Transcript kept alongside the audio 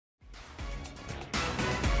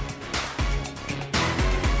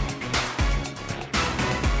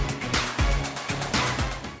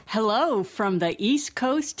Hello from the East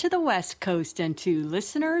Coast to the West Coast and to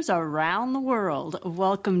listeners around the world.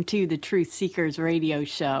 Welcome to the Truth Seekers Radio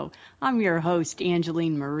Show. I'm your host,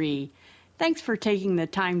 Angeline Marie. Thanks for taking the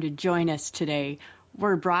time to join us today.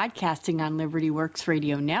 We're broadcasting on Liberty Works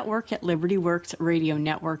Radio Network at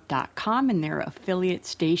libertyworksradionetwork.com and their affiliate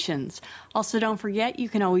stations. Also, don't forget, you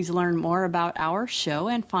can always learn more about our show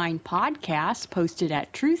and find podcasts posted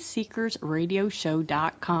at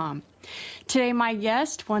truthseekersradioshow.com. Today, my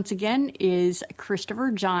guest, once again, is Christopher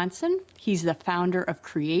Johnson. He's the founder of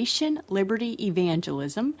Creation Liberty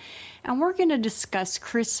Evangelism, and we're going to discuss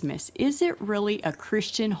Christmas. Is it really a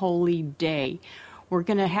Christian holy day? We're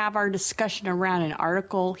going to have our discussion around an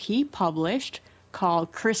article he published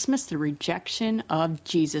called Christmas, the Rejection of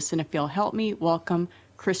Jesus. And if you'll help me, welcome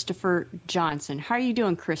Christopher Johnson. How are you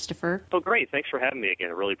doing, Christopher? Oh, great. Thanks for having me again.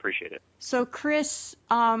 I really appreciate it. So, Chris,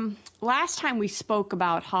 last time we spoke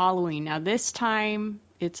about Halloween. Now, this time,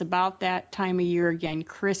 it's about that time of year again,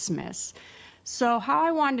 Christmas. So how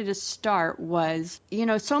I wanted to start was,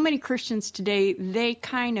 so many Christians today, they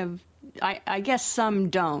kind of, I guess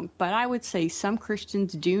some don't, but I would say some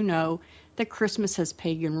Christians do know that Christmas has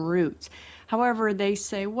pagan roots. However, they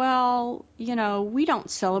say, well, we don't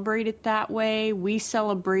celebrate it that way. We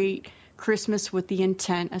celebrate Christmas with the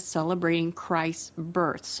intent of celebrating Christ's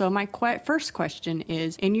birth. So my first question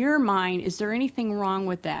is, in your mind, is there anything wrong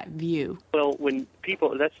with that view? Well, when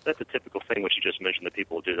people, that's a typical thing, which you just mentioned that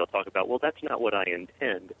people do. They'll talk about, well, that's not what I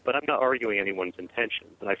intend, but I'm not arguing anyone's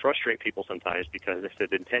intentions. And I frustrate people sometimes because if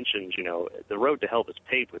the intentions, the road to hell is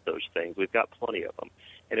paved with those things. We've got plenty of them.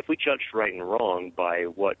 And if we judged right and wrong by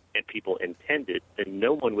what people intended, then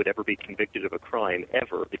no one would ever be convicted of a crime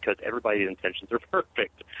ever because everybody's intentions are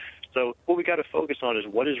perfect. So what we got to focus on is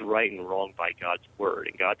what is right and wrong by God's Word.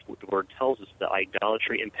 And God's Word tells us that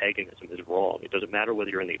idolatry and paganism is wrong. It doesn't matter whether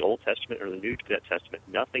you're in the Old Testament or the New Testament.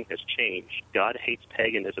 Nothing has changed. God hates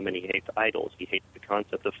paganism and he hates idols. He hates the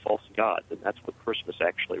concept of false gods. And that's what Christmas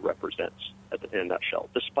actually represents in a nutshell,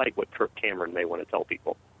 despite what Kirk Cameron may want to tell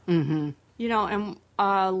people. Mm-hmm.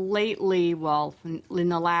 Lately, in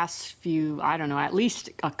the last few, at least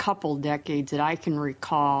a couple decades that I can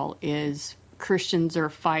recall, is Christians are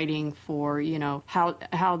fighting for,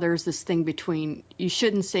 how there's this thing between, you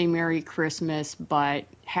shouldn't say Merry Christmas, but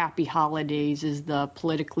Happy Holidays is the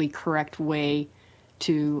politically correct way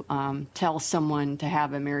to tell someone to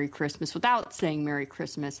have a Merry Christmas without saying Merry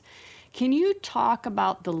Christmas. Can you talk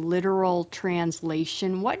about the literal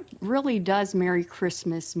translation? What really does Merry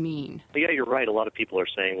Christmas mean? Yeah, you're right. A lot of people are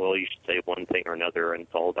saying, well, you should say one thing or another, and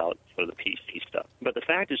it's all about sort of the PC stuff. But the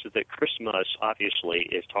fact is that Christmas, obviously,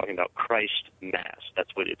 is talking about Christ Mass.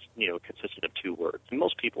 That's what it's, consistent of two words. And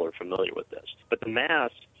most people are familiar with this. But the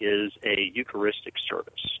Mass is a Eucharistic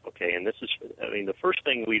service, okay? And this is, the first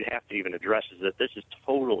thing we'd have to even address is that this is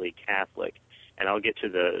totally Catholic. And I'll get to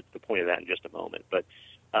the point of that in just a moment. But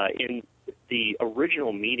in the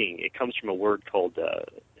original meaning, it comes from a word called,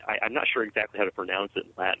 I'm not sure exactly how to pronounce it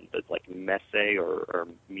in Latin, but it's like messe or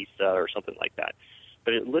misa or something like that.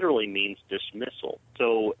 But it literally means dismissal.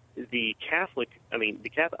 So the Catholic, I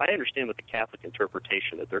understand what the Catholic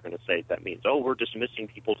interpretation that they're going to say that means, we're dismissing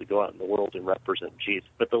people to go out in the world and represent Jesus.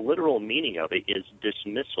 But the literal meaning of it is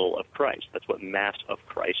dismissal of Christ. That's what Mass of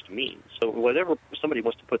Christ means. So whatever somebody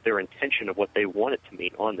wants to put their intention of what they want it to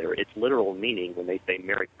mean on there, its literal meaning when they say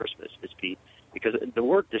Merry Christmas is because the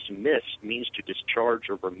word dismiss means to discharge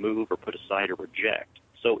or remove or put aside or reject.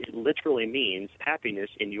 So it literally means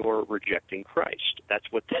happiness in your rejecting Christ. That's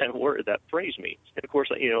what that phrase means. And of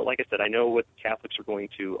course, like I said, I know what Catholics are going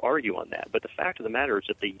to argue on that. But the fact of the matter is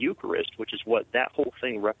that the Eucharist, which is what that whole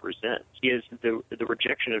thing represents, is the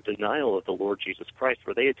rejection of denial of the Lord Jesus Christ,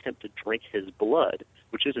 where they attempt to drink his blood,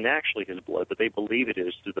 which isn't actually his blood, but they believe it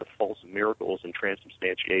is through the false miracles and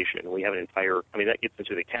transubstantiation. We have an entire, that gets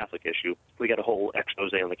into the Catholic issue. We got a whole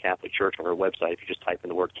expose on the Catholic Church on our website. If you just type in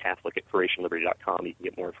the word Catholic at creationliberty.com, you can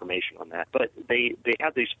get more information on that. But they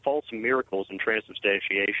have these false miracles and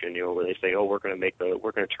transubstantiation, where they say, we're going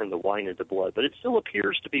to turn the wine into blood, but it still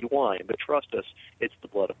appears to be wine. But trust us, it's the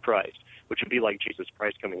blood of Christ, which would be like Jesus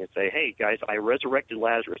Christ coming and say, hey guys, I resurrected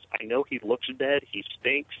Lazarus. I know he looks dead, he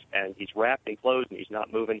stinks, and he's wrapped in clothes and he's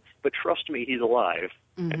not moving, but trust me, he's alive.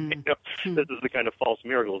 Mm-hmm. This is the kind of false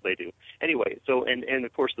miracles they do. Anyway, so and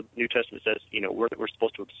of course the New Testament says, we're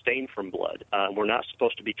supposed to abstain from blood. We're not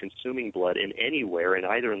supposed to be consuming blood in anywhere, in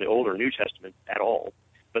either in the Old or New Testament at all.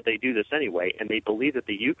 But they do this anyway, and they believe that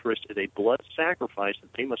the Eucharist is a blood sacrifice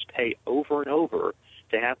that they must pay over and over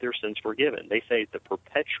to have their sins forgiven. They say the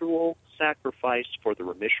perpetual sacrifice for the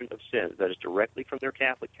remission of sins. That is directly from their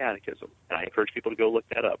Catholic catechism. And I encourage people to go look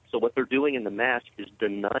that up. So what they're doing in the Mass is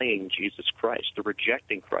denying Jesus Christ. They're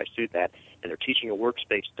rejecting Christ through that, and they're teaching a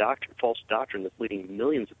works-based doctrine, false doctrine that's leading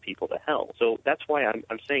millions of people to hell. So that's why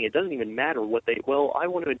I'm saying it doesn't even matter what I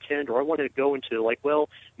want to attend, or I want to go into,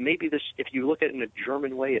 maybe this, if you look at it in a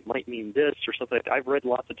German way, it might mean this or something. I've read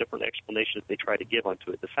lots of different explanations they try to give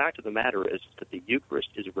onto it. The fact of the matter is that the Eucharist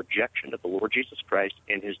is a rejection of the Lord Jesus Christ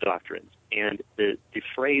and his doctrines. And the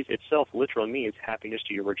phrase itself literally means happiness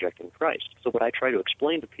to your rejecting Christ. So what I try to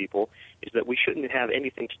explain to people is that we shouldn't have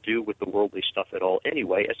anything to do with the worldly stuff at all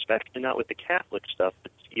anyway, especially not with the Catholic stuff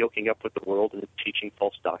that's yoking up with the world and teaching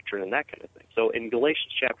false doctrine and that kind of thing. So in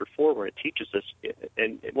Galatians chapter 4, where it teaches us,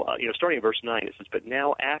 starting in verse 9, it says, "But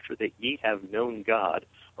now after that ye have known God,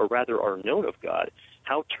 or rather are known of God,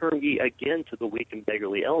 how turn ye again to the weak and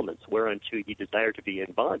beggarly elements, whereunto ye desire to be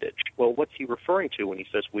in bondage?" Well, what's he referring to when he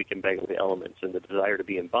says weak and beggarly elements and the desire to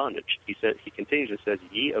be in bondage? He continues and says,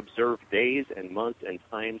 "Ye observe days and months and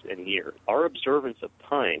times and years." Our observance of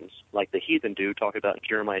times, like the heathen do, talk about in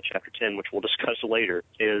Jeremiah chapter 10, which we'll discuss later,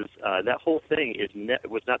 is that whole thing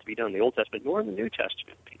was not to be done in the Old Testament nor in the New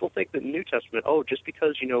Testament. People think that in the New Testament, just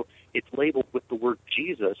because, it's labeled with the word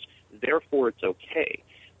Jesus, therefore it's okay.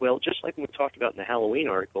 Well, just like we talked about in the Halloween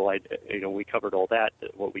article, we covered all that,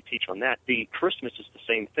 what we teach on that. The Christmas is the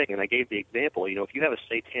same thing, and I gave the example. If you have a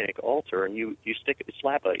satanic altar and you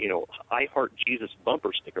slap a "I Heart Jesus"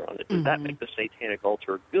 bumper sticker on it, does that make the satanic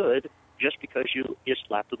altar good just because you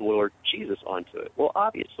slapped the Lord Jesus onto it? Well,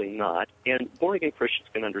 obviously not, and born-again Christians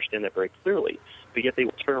can understand that very clearly, but yet they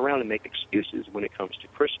will turn around and make excuses when it comes to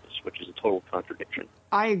Christmas, which is a total contradiction.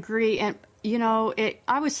 I agree, and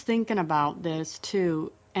I was thinking about this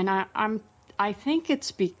too. And I think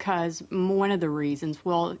it's because one of the reasons,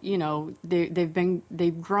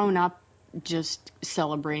 they've grown up just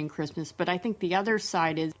celebrating Christmas, but I think the other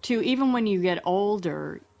side is too, even when you get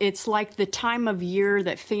older, it's like the time of year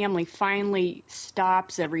that family finally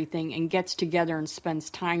stops everything and gets together and spends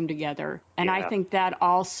time together. And I think that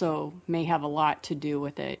also may have a lot to do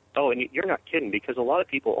with it. Oh, and you're not kidding, because a lot of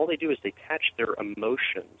people, all they do is they attach their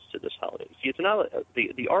emotions to this holiday. See, it's not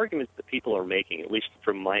the arguments that people are making, at least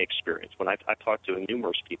from my experience, when I've talked to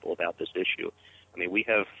numerous people about this issue. I mean, we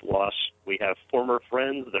have former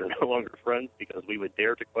friends that are no longer friends because we would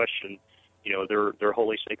dare to question, their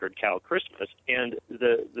holy sacred cow Christmas. And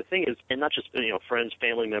the thing is, and not just, friends,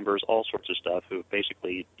 family members, all sorts of stuff who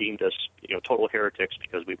basically deemed us, total heretics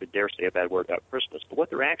because we would dare say a bad word about Christmas. But what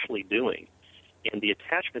they're actually doing and the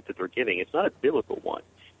attachment that they're giving, it's not a biblical one.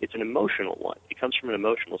 It's an emotional one. It comes from an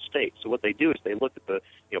emotional state. So what they do is they look at the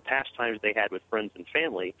past times they had with friends and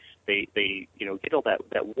family. They get all that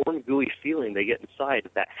warm, gooey feeling they get inside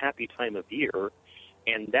at that happy time of year,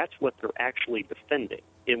 and that's what they're actually defending.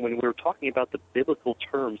 And when we're talking about the biblical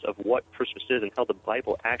terms of what Christmas is and how the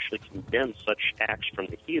Bible actually condemns such acts from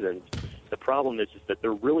the heathens, the problem is that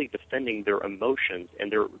they're really defending their emotions,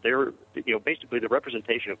 and they're basically the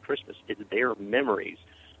representation of Christmas is their memories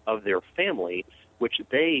of their family, which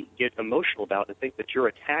they get emotional about and think that you're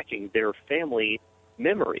attacking their family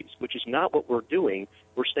memories, which is not what we're doing.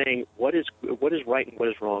 We're saying what is right and what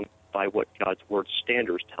is wrong by what God's Word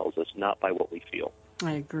standards tells us, not by what we feel.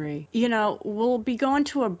 I agree. We'll be going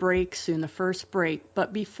to a break soon, the first break.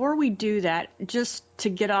 But before we do that, just to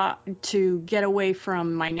get away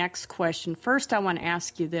from my next question, first I want to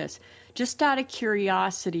ask you this. Just out of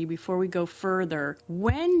curiosity, before we go further,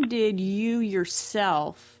 when did you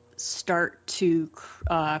yourself start to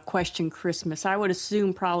question Christmas? I would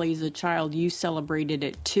assume probably as a child you celebrated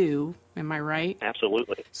it too. Am I right?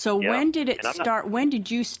 Absolutely. So when did it start? When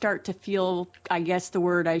did you start to feel, I guess the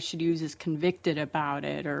word I should use is convicted about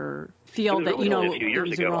it, or feel that, a few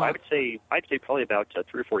years ago, wrong? I'd say probably about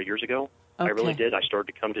 3 or 4 years ago. Okay. I really did. I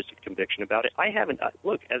started to come to some conviction about it. I haven't,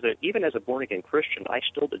 even as a born-again Christian, I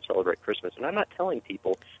still did celebrate Christmas. And I'm not telling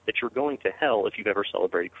people that you're going to hell if you've ever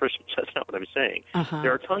celebrated Christmas. That's not what I'm saying. Uh-huh.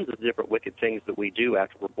 There are tons of different wicked things that we do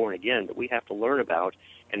after we're born again that we have to learn about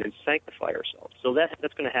and then sanctify ourselves. So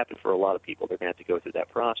that's going to happen for a lot of people. They're going to have to go through that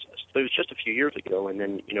process. But it was just a few years ago, and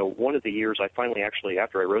then, one of the years I finally actually,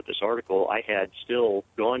 after I wrote this article, I had still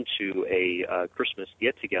gone to a Christmas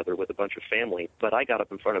get-together with a bunch of family, but I got up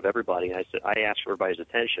in front of everybody, and I asked for everybody's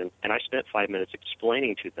attention, and I spent 5 minutes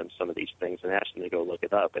explaining to them some of these things and asked them to go look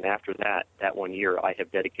it up. And after that 1 year, I have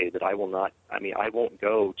dedicated that I won't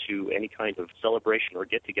go to any kind of celebration or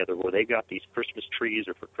get-together where they got these Christmas trees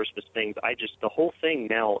or for Christmas things. The whole thing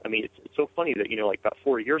now, it's so funny that, about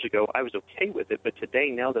 4 years ago, I was okay with it, but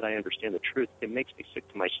today, now that I understand the truth, it makes me sick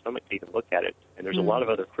to my stomach to even look at it. And there's a lot of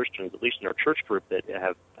other Christians, at least in our church group, that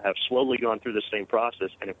have slowly gone through the same process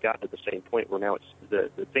and have gotten to the same point where now it's the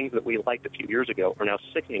things that we liked a few years ago are now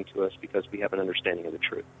sickening to us because we have an understanding of the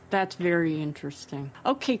truth. That's very interesting.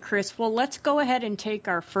 Okay, Chris, well, let's go ahead and take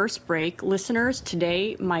our first break. Listeners,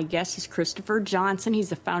 today my guest is Christopher Johnson. He's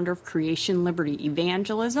the founder of Creation Liberty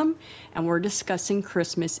Evangelism, and we're discussing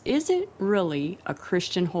Christmas. Is it really a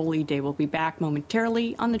Christian holy day? We'll be back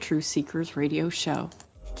momentarily on the Truth Seekers Radio Show.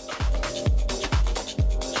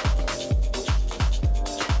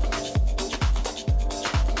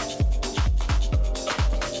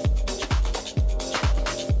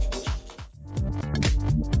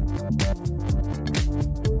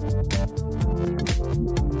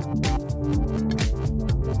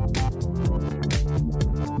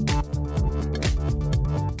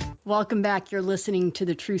 Welcome back. You're listening to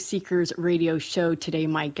the Truth Seekers Radio Show. Today,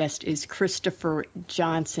 my guest is Christopher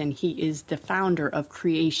Johnson. He is the founder of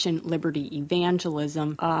Creation Liberty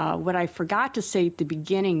Evangelism. What I forgot to say at the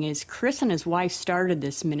beginning is Chris and his wife started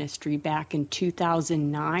this ministry back in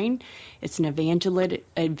 2009. It's an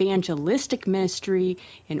evangelistic ministry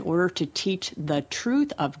in order to teach the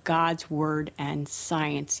truth of God's Word and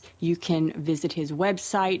science. You can visit his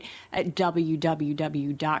website at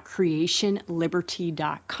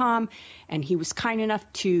www.creationliberty.com. And he was kind enough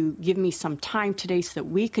to give me some time today so that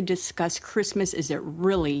we could discuss Christmas. Is it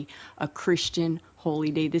really a Christian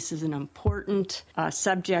holy day? This is an important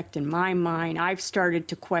subject in my mind. I've started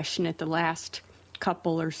to question it the last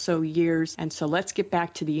couple or so years. And so let's get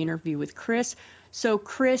back to the interview with Chris. So,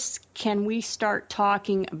 Chris, can we start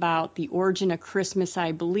talking about the origin of Christmas?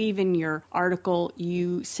 I believe in your article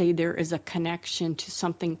you say there is a connection to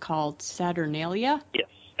something called Saturnalia. Yes.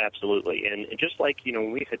 Absolutely, and just like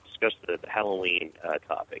when we had discussed the Halloween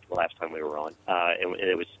topic the last time we were on,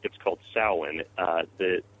 and it's called Samhain.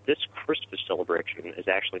 This Christmas celebration is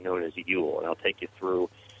actually known as Yule, and I'll take you through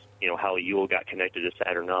how Yule got connected to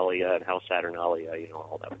Saturnalia and how Saturnalia,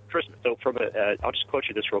 all that Christmas. So I'll just quote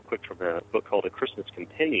you this real quick from a book called A Christmas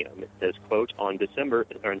Compendium. It says, quote, on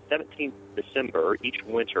 17th December, each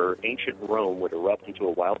winter, ancient Rome would erupt into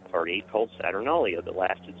a wild party called Saturnalia that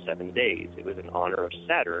lasted 7 days. It was in honor of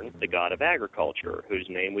Saturn, the god of agriculture, whose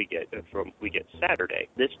name we get Saturday.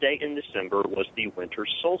 This day in December was the winter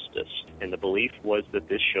solstice, and the belief was that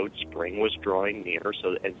this showed spring was drawing near,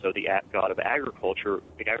 so the god of agriculture,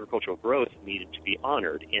 agricultural growth needed to be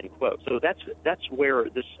honored, end quote. So that's where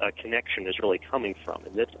this connection is really coming from.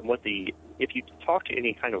 And if you talk to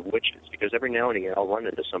any kind of witches, because every now and again I'll run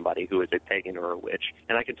into somebody who is a pagan or a witch,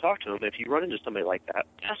 and I can talk to them. If you run into somebody like that,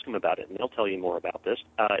 ask them about it, and they'll tell you more about this.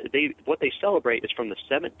 What they celebrate is from the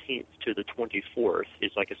 17th to the 24th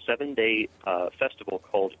is like a 7-day festival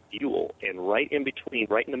called Yule, and right in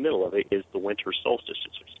the middle of it is the winter solstice.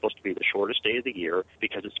 It's supposed to be the shortest day of the year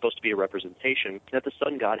because it's supposed to be a representation that the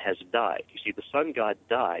sun god has died. You see, the sun god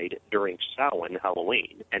died during Samhain,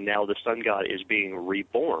 Halloween, and now the sun god is being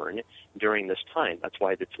reborn during this time. That's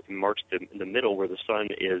why it marks the middle where the sun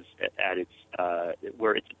is at its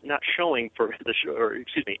where it's not showing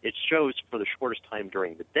it shows for the shortest time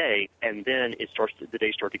during the day, and then the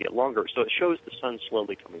days start to get longer. So it shows the sun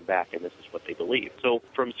slowly coming back, and this is what they believe. So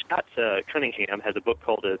from Scott Cunningham has a book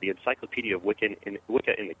called The Encyclopedia of Wicca in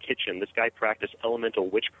the Kitchen. This guy practiced elemental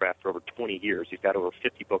witchcraft for over 20 years. He's got over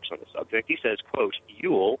 50 books on the subject. He says, quote,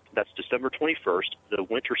 Yule, that's December 21st, the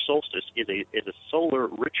winter solstice, is a solar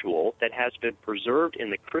ritual that has been preserved in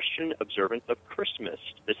the Christian observance of Christmas.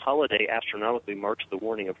 This holiday astronomically marks the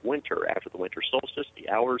warning of winter. After the winter solstice, the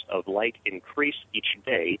hours of light increase each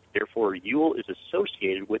day. Therefore, Yule is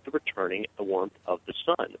associated with the returning warmth of the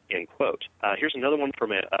sun, end quote. Here's another one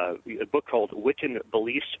from a book called Wiccan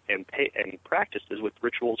Beliefs and Practices with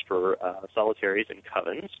Rituals for Solitaries and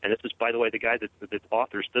Covens. And this is, by the way, the guy that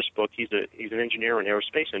authors this book. He's an engineer in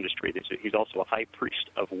aerospace industry. He's also a high priest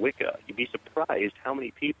of Wicca. You'd be surprised how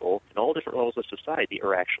many people in all different levels of society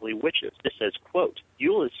are actually witches. This says, quote,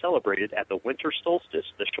 Yule is celebrated at the winter solstice,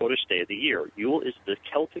 the shortest day of the year. Yule is the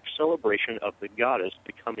Celtic celebration of the goddess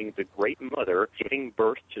becoming the Great Mother, giving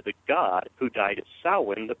birth to the god who died at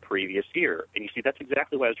Samhain the previous year. And you see, that's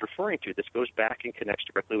exactly what I was referring to. This goes back and connects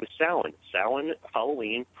directly with Samhain. Samhain,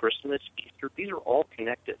 Halloween, Christmas, Easter, these are all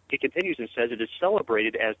connected. It continues and says it is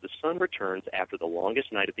celebrated as the sun returns after the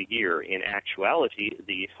longest night of the year. In actuality,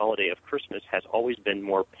 the holiday of Christmas has always been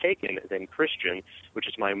more pagan than Christian, which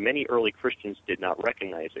is why many early Christians did not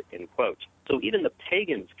recognize it, end quote. So even the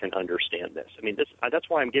pagans can understand this. I mean, that's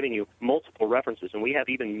why I'm giving you multiple references, and we have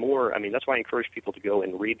even more. I mean, that's why I encourage people to go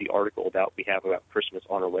and read the article we have about Christmas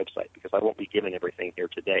on our website, because I won't be giving everything here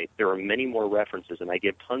today. There are many more references, and I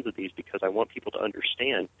give tons of these because I want people to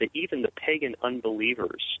understand that even the pagan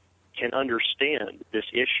unbelievers can understand this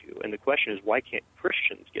issue. And the question is, why can't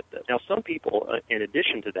Christians get this? Now, some people, in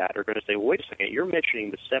addition to that, are going to say, well, wait a second, you're mentioning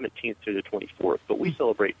the 17th through the 24th, but we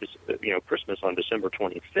celebrate this, Christmas on December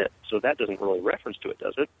 25th, so that doesn't really reference to it,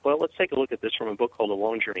 does it? Well, let's take a look at this from a book called A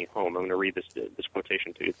Long Journey Home. I'm going to read this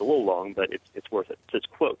quotation to you. It's a little long, but it's worth it. It says,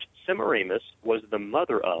 quote, Semiramis was the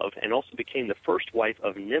mother of and also became the first wife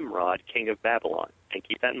of Nimrod, king of Babylon. And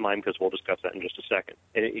keep that in mind because we'll discuss that in just a second.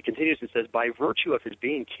 And it continues, it says, by virtue of his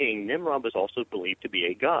being king, Nimrod was also believed to be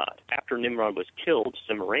a god. After Nimrod was killed,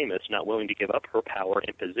 Semiramis, not willing to give up her power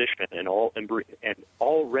and position and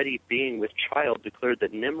already being with child, declared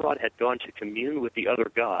that Nimrod had gone to commune with the other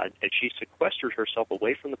god, and she sequestered herself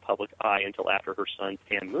away from the public eye until after her son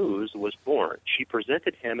Tammuz was born. She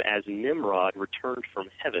presented him as Nimrod returned from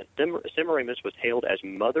heaven. Semiramis was hailed as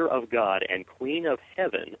Mother of God and Queen of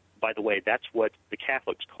Heaven. By the way, that's what the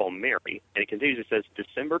Catholics call Mary. And it continues, it says,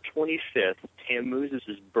 December 25th,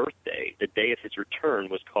 Tammuz's birthday, the day of his return,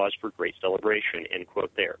 was cause for great celebration, end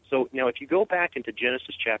quote there. So now if you go back into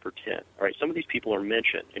Genesis chapter 10, all right, some of these people are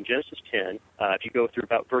mentioned. In Genesis 10, if you go through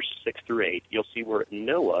about verses 6 through 8, you'll see where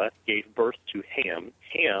Noah gave birth to Ham.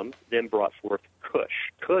 Ham then brought forth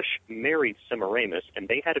Cush. Cush married Semiramis, and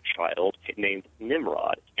they had a child named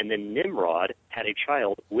Nimrod. And then Nimrod had a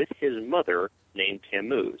child with his mother named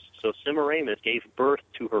Tammuz. So Semiramis gave birth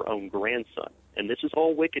to her own grandson. And this is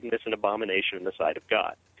all wickedness and abomination in the sight of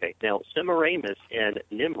God. Okay. Now, Semiramis and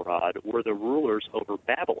Nimrod were the rulers over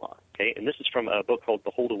Babylon. Okay. And this is from a book called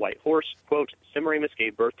Behold a White Horse. Quote, Semiramis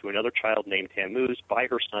gave birth to another child named Tammuz by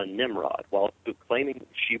her son Nimrod. While claiming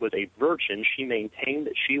she was a virgin, she maintained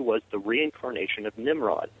that she was the reincarnation of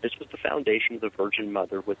Nimrod. This was the foundation of the virgin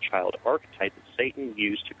mother with child archetype that Satan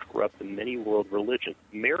used to corrupt the many world religion.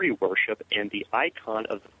 Mary worship and the icon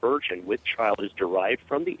of the virgin with child is derived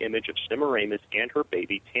from the image of Semiramis and her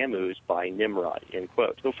baby Tammuz by Nimrod, end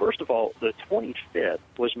quote. So first of all, the 25th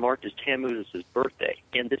was marked as Tammuz's birthday,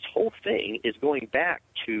 and this whole thing is going back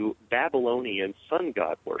to Babylonian sun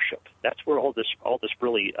god worship. That's where all this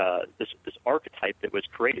really this archetype that was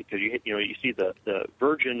created, because you see the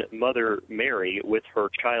Virgin Mother Mary with her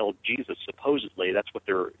child Jesus, supposedly. That's what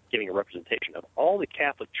they're giving a representation of. All the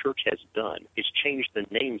Catholic Church has done is change the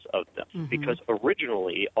names of them, because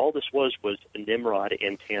originally all this was Nimrod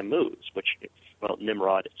and Tammuz, which, well,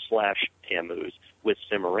 Nimrod / Tammuz with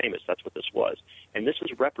Semiramis. That's what this was. And this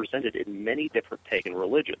is represented in many different pagan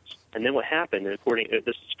religions. And then what happened, this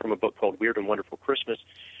is from a book called Weird and Wonderful Christmas,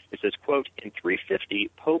 it says, quote, in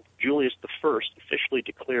 350, Pope Julius I officially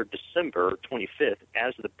declared December 25th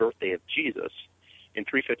as the birthday of Jesus. In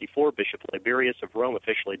 354, Bishop Liberius of Rome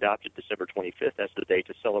officially adopted December 25th as the day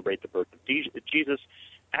to celebrate the birth of Jesus,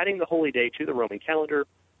 adding the holy day to the Roman calendar.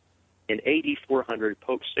 In AD 400,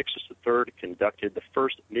 Pope Sixtus III conducted the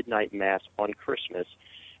first midnight mass on Christmas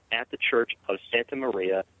at the Church of Santa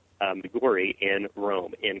Maria Maggiore in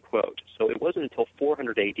Rome, end quote. So it wasn't until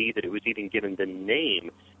 400 AD that it was even given the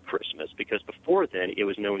name Christmas, because before then it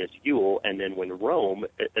was known as Yule, and then when Rome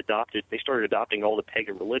they started adopting all the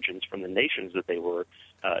pagan religions from the nations that they were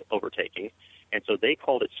overtaking, and so they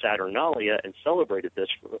called it Saturnalia and celebrated this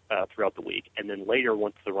throughout the week. And then later,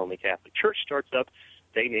 once the Roman Catholic Church starts up,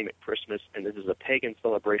 they name it Christmas, and this is a pagan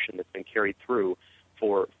celebration that's been carried through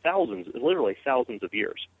for literally thousands of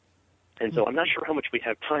years. And so I'm not sure how much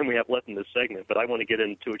time we have left in this segment, but I want to get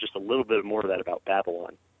into just a little bit more of that about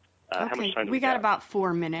Babylon. Okay, how much time do we got have? about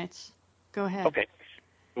 4 minutes. Go ahead. Okay,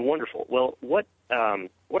 wonderful. Well, what I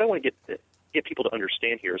want to get people to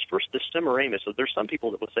understand here is, first, the Semiramis. So there's some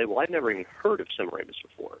people that will say, well, I've never even heard of Semiramis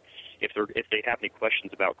before, if they have any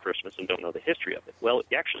questions about Christmas and don't know the history of it. Well,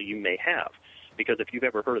 actually, you may have, because if you've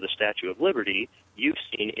ever heard of the Statue of Liberty, you've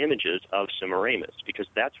seen images of Semiramis, because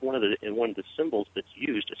that's one of the symbols that's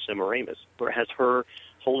used as Semiramis, where it has her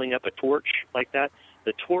holding up a torch like that.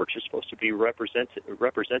 The torch is supposed to be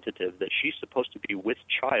representative that she's supposed to be with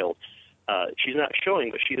child. She's not showing,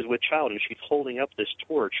 but she is with child, and she's holding up this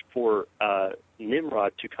torch for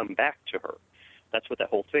Nimrod to come back to her. That's what that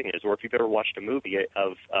whole thing is. Or if you've ever watched a movie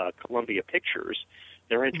of Columbia Pictures,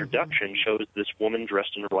 their introduction shows this woman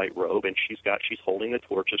dressed in a white robe, and she's holding the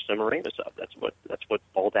torch of Semiramis up. That's what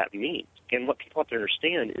all that means. And what people have to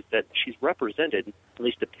understand is that she's represented, at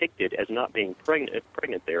least depicted, as not being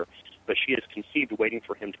pregnant there, but she is conceived waiting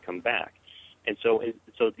for him to come back. And so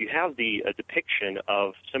you have the depiction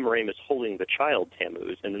of Semiramis holding the child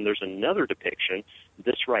Tammuz, and then there's another depiction,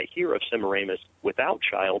 this right here, of Semiramis without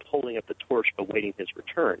child holding up the torch awaiting his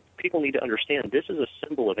return. People need to understand this is a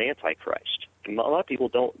symbol of Antichrist. And a lot of people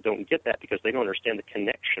don't get that because they don't understand the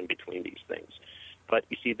connection between these things. But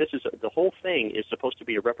you see, the whole thing is supposed to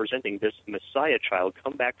be representing this Messiah child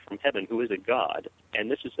come back from heaven who is a God, and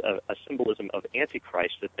this is a symbolism of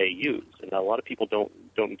Antichrist that they use. And a lot of people don't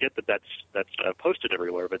get that's posted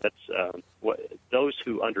everywhere, but that's what those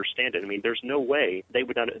who understand it. I mean, there's no way they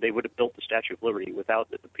would have built the Statue of Liberty without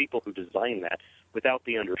the people who designed that, without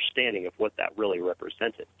the understanding of what that really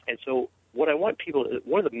represented. And so what I want people,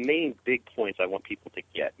 one of the main big points I want people to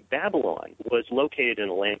get, Babylon was located in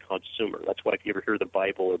a land called Sumer. That's why if you ever hear the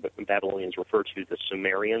Bible or Babylonians refer to the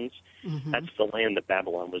Sumerians, that's the land that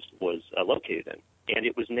Babylon was located in. And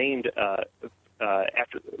it was named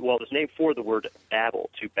it was named for the word Babel,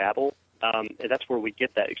 to Babel. And that's where we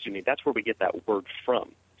get that word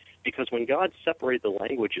from. Because when God separated the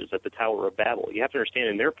languages at the Tower of Babel, you have to understand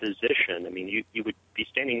in their position, I mean, you would be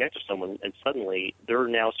standing next to someone and suddenly they're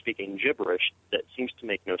now speaking gibberish that seems to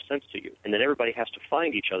make no sense to you. And then everybody has to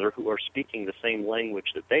find each other who are speaking the same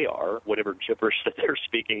language that they are, whatever gibberish that they're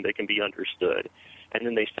speaking that can be understood. And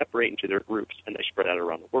then they separate into their groups and they spread out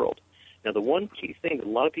around the world. Now, the one key thing that a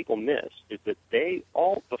lot of people miss is that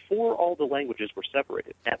before all the languages were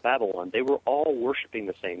separated at Babylon, they were all worshiping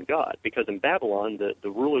the same God, because in Babylon,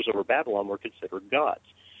 the rulers over Babylon were considered gods.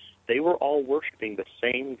 They were all worshiping the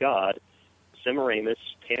same God, Semiramis,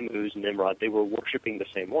 Tammuz, Nimrod. They were worshiping the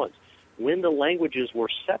same ones. When the languages were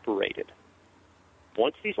separated,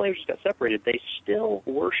 once these languages got separated, they still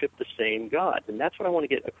worship the same God. And that's what I want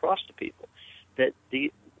to get across to people, that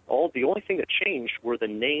the only thing that changed were the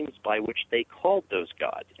names by which they called those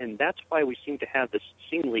gods. And that's why we seem to have this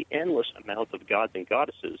seemingly endless amount of gods and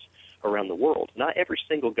goddesses around the world. Not every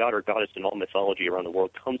single god or goddess in all mythology around the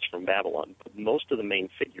world comes from Babylon, but most of the main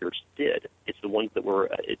figures did. It's the ones that were,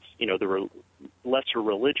 there were lesser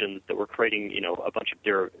religions that were creating, a bunch of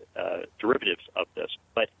derivatives of this.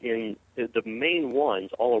 But in the main ones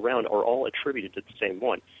all around are all attributed to the same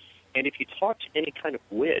one. And if you talk to any kind of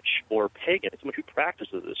witch or pagan, someone who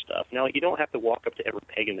practices this stuff, now you don't have to walk up to every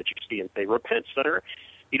pagan that you see and say, "Repent, sinner."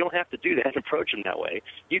 You don't have to do that and approach them that way.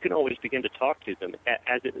 You can always begin to talk to them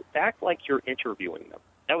act like you're interviewing them.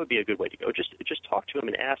 That would be a good way to go. Just talk to them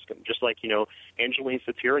and ask them. Just like, Angeline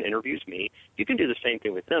sits here and interviews me. You can do the same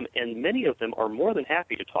thing with them. And many of them are more than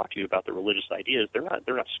happy to talk to you about the religious ideas. They're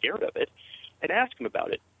not scared of it. And ask them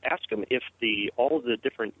about it. Ask them if all of the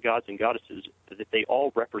different gods and goddesses, that they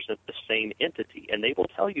all represent the same entity, and they will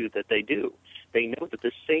tell you that they do. They know that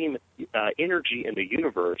the same energy in the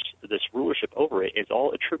universe, this rulership over it, is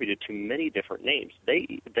all attributed to many different names.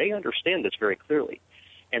 They understand this very clearly.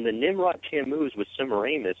 And the Nimrod Tammuz with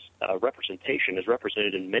Semiramis representation is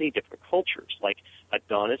represented in many different cultures, like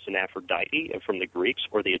Adonis and Aphrodite from the Greeks,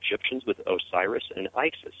 or the Egyptians with Osiris and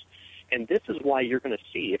Isis. And this is why you're going to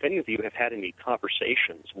see, if any of you have had any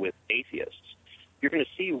conversations with atheists, you're going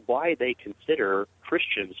to see why they consider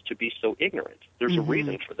Christians to be so ignorant. There's a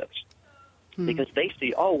reason for this. Because they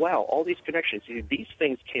see, oh, wow, all these connections. See, these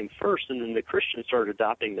things came first, and then the Christians started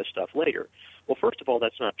adopting this stuff later. Well, first of all,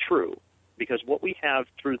 that's not true, because what we have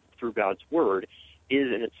through God's Word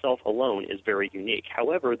is in itself alone is very unique.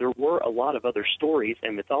 However, there were a lot of other stories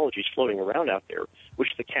and mythologies floating around out there, which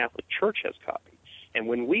the Catholic Church has copied. And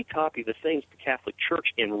when we copy the things the Catholic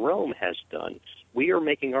Church in Rome has done, we are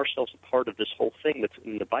making ourselves a part of this whole thing that's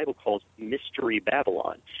in the Bible called Mystery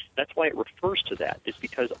Babylon. That's why it refers to that. It's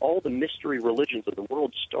because all the mystery religions of the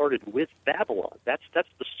world started with Babylon. That's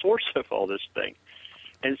the source of all this thing.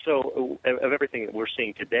 And so, of everything that we're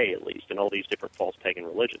seeing today, at least, in all these different false pagan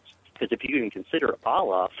religions. Because if you even consider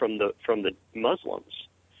Allah from the Muslims,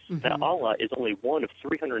 that Allah is only one of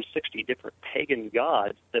 360 different pagan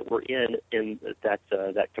gods that were in that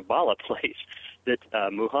Kabbalah place that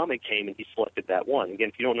Muhammad came and he selected that one. Again,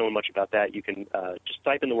 if you don't know much about that, you can just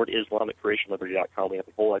type in the word Islam at creationliberty.com. We have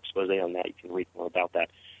a whole expose on that. You can read more about that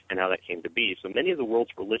and how that came to be. So many of the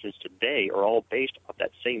world's religions today are all based off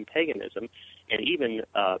that same paganism, and even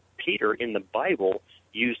Peter in the Bible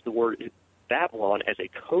used the word Babylon as a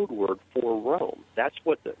code word for Rome. That's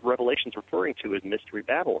what the Revelation's referring to as Mystery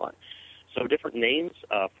Babylon. So different names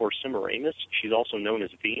for Semiramis. She's also known as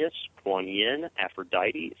Venus, Kuan Yin,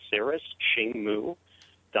 Aphrodite, Ceres, Shing Mu,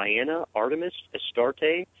 Diana, Artemis,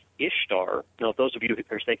 Astarte, Ishtar. Now, if those of you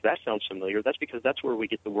who think that sounds familiar, that's because that's where we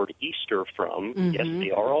get the word Easter from. Yes,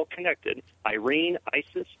 they are all connected. Irene,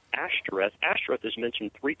 Isis, Ashtoreth. Ashtoreth is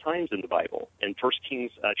mentioned 3 times in the Bible. In 1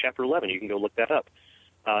 Kings chapter 11, you can go look that up.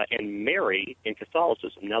 and Mary in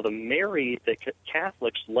Catholicism. Now, the Mary that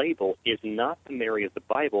Catholics label is not the Mary of the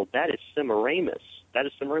Bible. That is Semiramis. That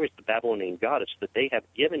is Semiramis, the Babylonian goddess, that they have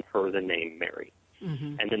given her the name Mary.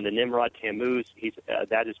 Mm-hmm. And then the Nimrod Tammuz,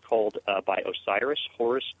 that is called by Osiris,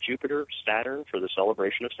 Horus, Jupiter, Saturn for the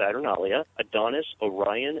celebration of Saturnalia, Adonis,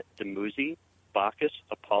 Orion, Dumuzi, Bacchus,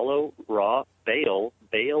 Apollo, Ra, Baal.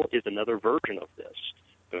 Baal is another version of this.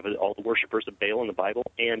 All the worshipers of Baal in the Bible,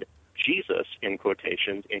 and Jesus, in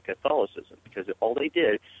quotations, in Catholicism, because all they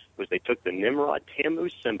did was they took the Nimrod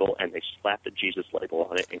Tammuz symbol and they slapped a Jesus label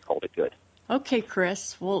on it and called it good. Okay,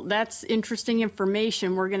 Chris. Well, that's interesting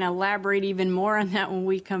information. We're going to elaborate even more on that when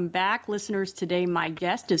we come back. Listeners, today my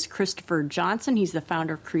guest is Christopher Johnson. He's the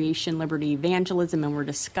founder of Creation Liberty Evangelism, and we're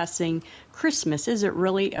discussing Christmas. Is it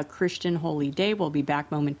really a Christian holy day? We'll be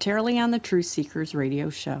back momentarily on the Truth Seekers Radio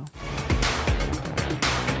Show.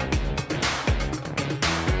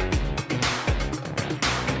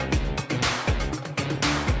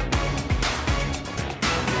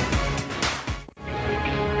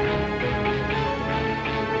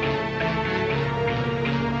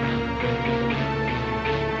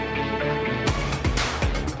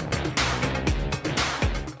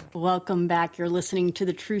 Welcome back. You're listening to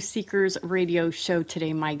the Truth Seekers Radio Show.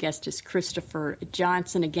 Today, my guest is Christopher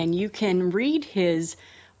Johnson. Again, you can read his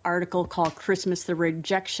article called Christmas, the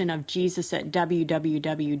Rejection of Jesus at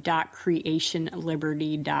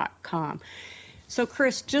www.creationliberty.com. So,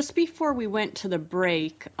 Chris, just before we went to the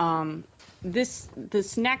break,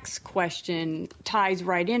 this next question ties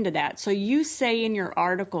right into that. So you say in your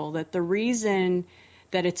article that the reason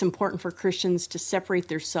that it's important for Christians to separate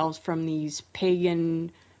themselves from these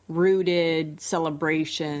pagan rooted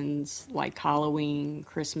celebrations like Halloween,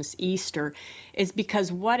 Christmas, Easter, is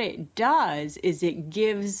because what it does is it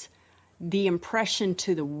gives the impression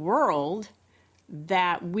to the world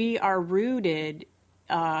that we are rooted,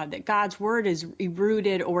 that God's word is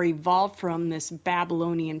rooted or evolved from this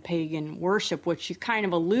Babylonian pagan worship, which you kind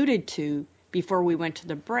of alluded to before we went to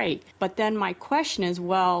the break. But then my question is,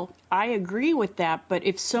 well, I agree with that, but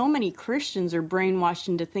if so many Christians are brainwashed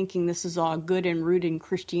into thinking this is all good and rooted in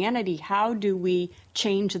Christianity, how do we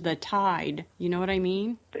change the tide? You know what I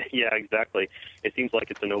mean? Yeah, exactly. It seems like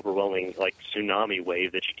it's an overwhelming, tsunami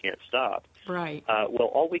wave that you can't stop. Right. Well,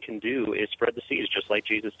 all we can do is spread the seeds just like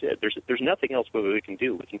Jesus did. There's nothing else we can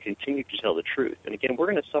do. We can continue to tell the truth. And again, we're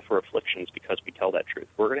going to suffer afflictions because we tell that truth.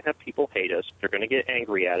 We're going to have people hate us. They're going to get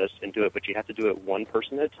angry at us and do it, but you have to do it one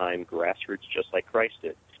person at a time, grassroots, just like Christ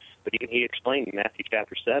did. But even he explained in Matthew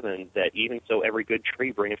chapter 7 that even so every good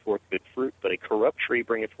tree bringeth forth good fruit, but a corrupt tree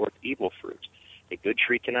bringeth forth evil fruit. A good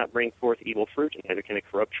tree cannot bring forth evil fruit, and neither can a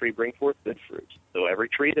corrupt tree bring forth good fruit. So every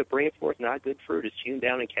tree that bringeth forth not good fruit is hewn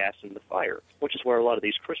down and cast into the fire, which is where a lot of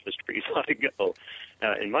these Christmas trees ought to go,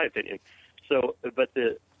 in my opinion. So, but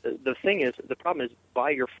the thing is, the problem is,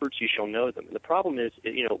 by your fruits you shall know them. And the problem is,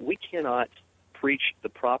 we cannot preach the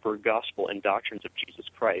proper gospel and doctrines of Jesus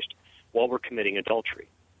Christ while we're committing adultery.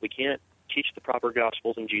 We can't teach the proper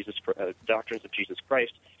gospels and doctrines of Jesus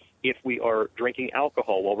Christ if we are drinking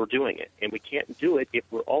alcohol while we're doing it. And we can't do it if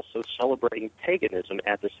we're also celebrating paganism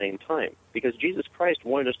at the same time. Because Jesus Christ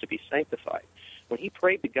wanted us to be sanctified. When he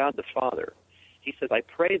prayed to God the Father, he said, I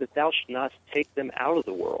pray that thou shalt not take them out of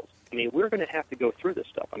the world. I mean, we're going to have to go through this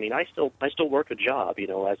stuff. I mean, I still work a job,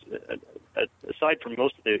 as aside from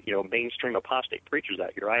most of the, mainstream apostate preachers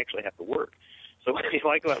out here, I actually have to work. So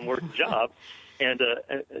I go out and work a job. And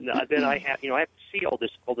then I have to see all this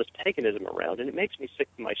paganism around, and it makes me sick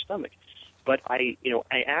to my stomach. But I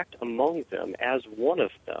act among them as one of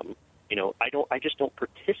them. I just don't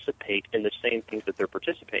participate in the same things that they're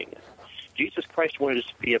participating in. Jesus Christ wanted us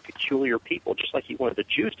to be a peculiar people, just like he wanted the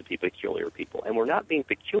Jews to be peculiar people. And we're not being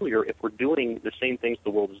peculiar if we're doing the same things the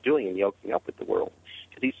world is doing and yoking up with the world.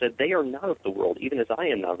 Because he said, they are not of the world, even as I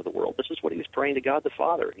am not of the world. This is what he was praying to God the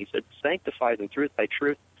Father. He said, sanctify them through thy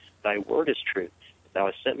truth. Thy word is truth. Thou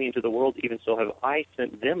hast sent me into the world, even so have I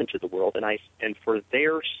sent them into the world, and for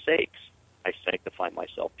their sakes I sanctify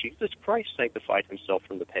myself. Jesus Christ sanctified himself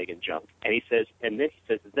from the pagan junk. And then he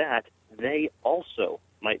says that they also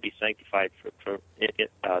might be sanctified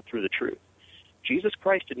through the truth. Jesus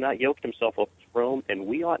Christ did not yoke himself up with Rome, and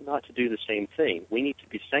we ought not to do the same thing. We need to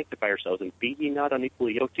be sanctify ourselves, and be ye not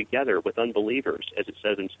unequally yoked together with unbelievers, as it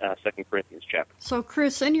says in 2 Corinthians chapter. So,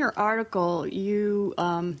 Chris, in your article, you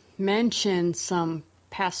mentioned some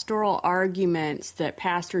pastoral arguments that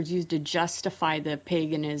pastors use to justify the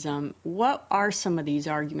paganism. What are some of these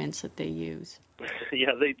arguments that they use?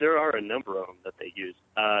 Yeah, there are a number of them that they use.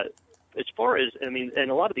 As far as,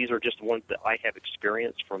 and a lot of these are just ones that I have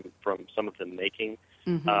experienced from some of them making.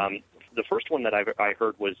 Mm-hmm. the first one that I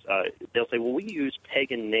heard was they'll say, well, we use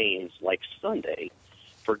pagan names like Sunday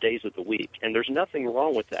for days of the week, and there's nothing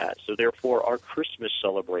wrong with that, so therefore our Christmas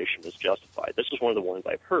celebration is justified. This is one of the ones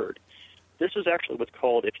I've heard. This is actually what's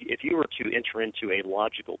called, if you were to enter into a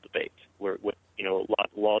logical debate, where with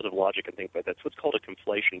laws of logic and things like that, it's what's called a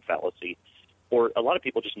conflation fallacy, or a lot of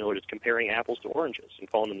people just know it as comparing apples to oranges and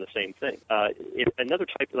calling them the same thing. If another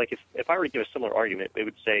type, like if I were to give a similar argument, it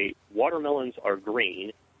would say watermelons are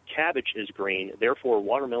green, cabbage is green, therefore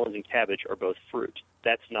watermelons and cabbage are both fruit.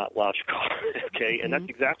 That's not logical, okay? And that's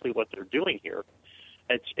exactly what they're doing here.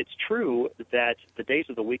 It's true that the days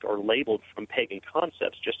of the week are labeled from pagan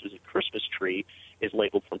concepts, just as a Christmas tree is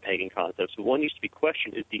labeled from pagan concepts. But one needs to be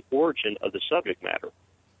questioned is the origin of the subject matter.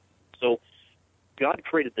 So God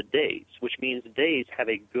created the days, which means days have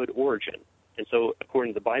a good origin. And so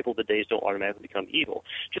according to the Bible, the days don't automatically become evil,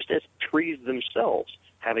 just as trees themselves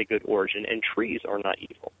have a good origin, and trees are not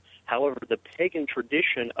evil. However, the pagan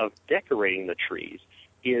tradition of decorating the trees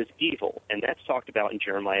is evil, and that's talked about in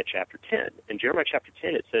Jeremiah chapter 10. In Jeremiah chapter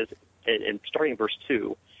 10, it says, and starting in verse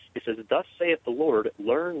 2, it says, "Thus saith the Lord,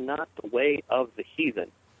 learn not the way of the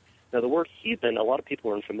heathen." Now, the word heathen, a lot of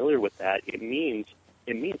people are unfamiliar with that. It means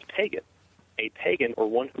pagan, a pagan or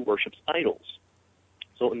one who worships idols.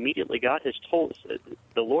 So immediately God has told us,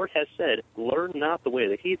 the Lord has said, learn not the way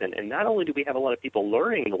of the heathen. And not only do we have a lot of people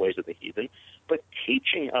learning the ways of the heathen, but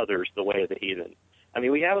teaching others the way of the heathen. I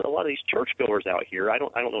mean, we have a lot of these churchgoers out here. I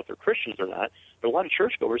don't know if they're Christians or not, but a lot of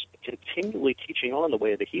churchgoers continually teaching on the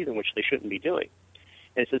way of the heathen, which they shouldn't be doing.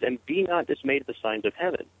 And it says, and be not dismayed at the signs of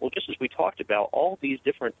heaven. Well, just as we talked about, all these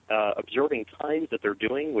different observing times that they're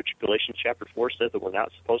doing, which Galatians chapter 4 says that we're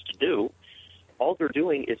not supposed to do, all they're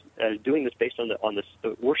doing is doing this based on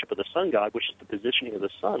the worship of the sun god, which is the positioning of the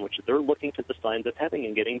sun, which is they're looking to the signs of heaven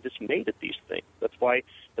and getting dismayed at these things. That's why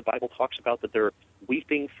the Bible talks about that they're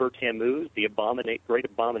weeping for Tammuz, the great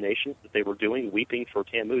abominations that they were doing, weeping for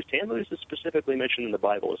Tammuz. Tammuz is specifically mentioned in the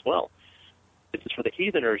Bible as well. This is for the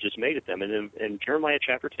heathen are dismayed at them. And in Jeremiah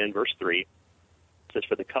chapter 10, verse 3, it says,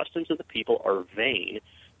 "For the customs of the people are vain,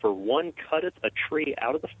 for one cutteth a tree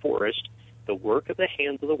out of the forest, the work of the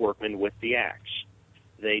hands of the workmen with the axe.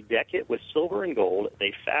 They deck it with silver and gold,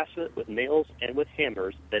 they fasten it with nails and with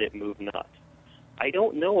hammers, that it move not." I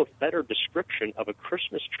don't know a better description of a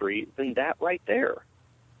Christmas tree than that right there.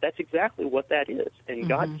 That's exactly what that is. And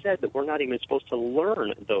God said that we're not even supposed to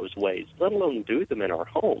learn those ways, let alone do them in our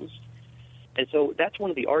homes. And so that's one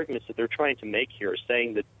of the arguments that they're trying to make here, is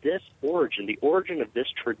saying that this origin, the origin of this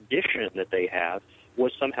tradition that they have,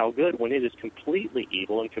 was somehow good when it is completely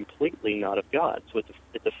evil and completely not of God. So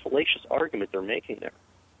it's a fallacious argument they're making there.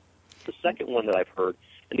 The second one that I've heard,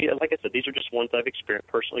 and like I said, these are just ones I've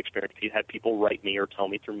personally experienced. You've had people write me or tell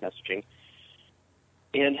me through messaging.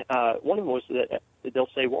 And one of them was that they'll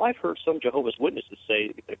say, well, I've heard some Jehovah's Witnesses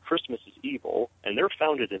say that Christmas is evil, and they're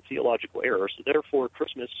founded in theological error, so therefore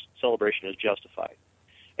Christmas celebration is justified.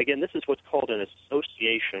 Again, this is what's called an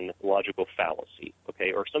association logical fallacy,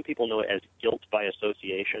 okay, or some people know it as guilt by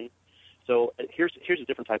association. So here's a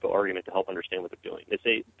different type of argument to help understand what they're doing. They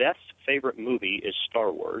say Beth's favorite movie is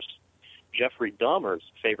Star Wars. Jeffrey Dahmer's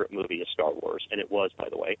favorite movie is Star Wars, and it was, by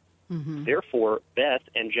the way. Therefore, Beth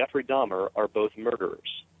and Jeffrey Dahmer are both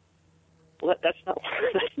murderers. Well, that's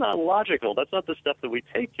not logical. That's not the stuff that we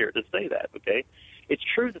take here to say that, okay? It's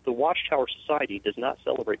true that the Watchtower Society does not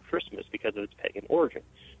celebrate Christmas because of its pagan origin.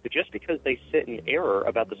 But just because they sit in error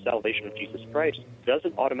about the salvation of Jesus Christ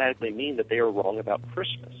doesn't automatically mean that they are wrong about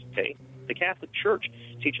Christmas, okay? The Catholic Church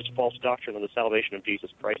teaches false doctrine on the salvation of Jesus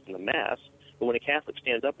Christ in the Mass, but when a Catholic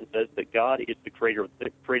stands up and says that God is the creator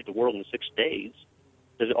that created the world in 6 days,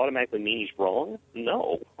 does it automatically mean he's wrong?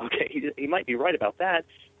 No. Okay, he might be right about that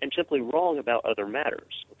and simply wrong about other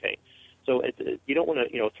matters, okay? So you don't want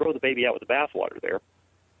to, throw the baby out with the bathwater there,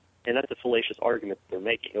 and that's a fallacious argument that they're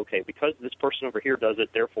making. Okay, because this person over here does it,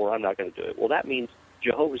 therefore I'm not going to do it. Well, that means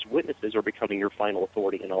Jehovah's Witnesses are becoming your final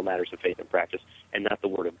authority in all matters of faith and practice, and not the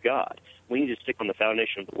Word of God. We need to stick on the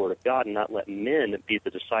foundation of the Word of God and not let men be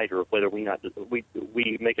the decider of whether we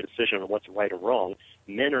make a decision on what's right or wrong.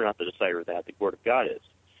 Men are not the decider of that. The Word of God is.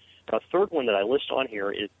 A third one that I list on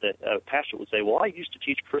here is that a pastor would say, well, I used to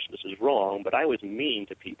teach Christmas is wrong, but I was mean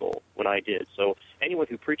to people when I did. So anyone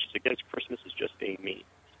who preaches against Christmas is just being mean.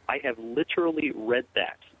 I have literally read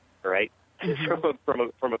that, all right,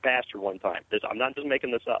 from a pastor one time. I'm not just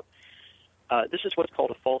making this up. This is what's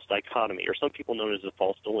called a false dichotomy, or some people know it as a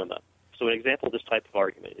false dilemma. So an example of this type of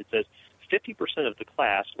argument, it says 50% of the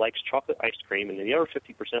class likes chocolate ice cream, and the other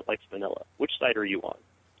 50% likes vanilla. Which side are you on?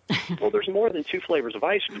 Well, there's more than 2 flavors of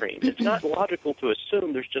ice cream. It's not logical to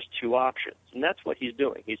assume there's just 2 options, and that's what he's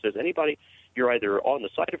doing. He says anybody, You're either on the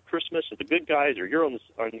side of Christmas, or the good guys, or you're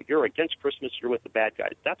against Christmas, you're with the bad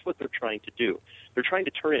guys. That's what they're trying to do. They're trying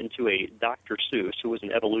to turn it into a Dr. Seuss, who was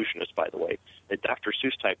an evolutionist, by the way, a Dr.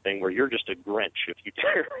 Seuss type thing where you're just a Grinch if you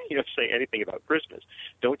dare, say anything about Christmas.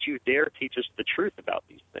 Don't you dare teach us the truth about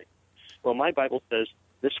these things. Well, my Bible says,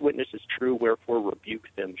 this witness is true, wherefore rebuke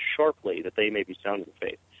them sharply, that they may be sound in the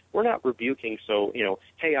faith. We're not rebuking so,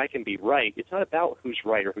 hey, I can be right. It's not about who's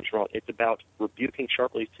right or who's wrong. It's about rebuking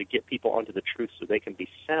sharply to get people onto the truth so they can be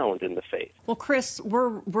sound in the faith. Well, Chris, we're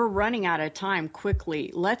running out of time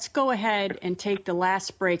quickly. Let's go ahead and take the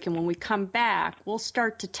last break, and when we come back, we'll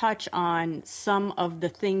start to touch on some of the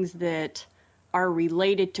things that are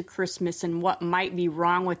related to Christmas and what might be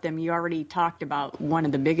wrong with them. You already talked about one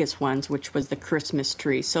of the biggest ones, which was the Christmas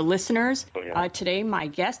tree. So listeners, today my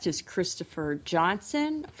guest is Christopher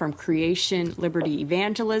Johnson from Creation Liberty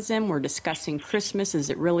Evangelism. We're discussing Christmas. Is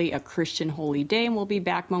it really a Christian holy day? And we'll be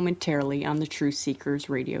back momentarily on the Truth Seekers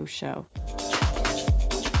radio show.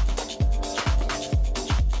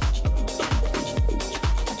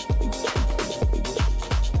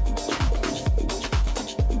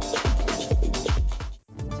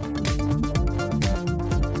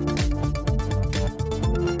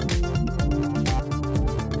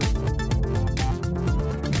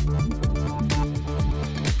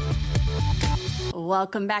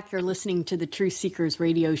 Welcome back. You're listening to the Truth Seekers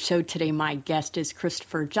radio show. Today, my guest is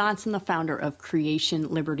Christopher Johnson, the founder of Creation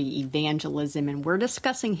Liberty Evangelism, and we're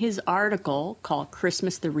discussing his article called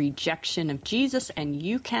Christmas, the Rejection of Jesus, and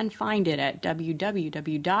you can find it at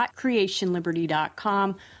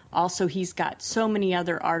www.creationliberty.com. Also, he's got so many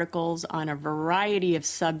other articles on a variety of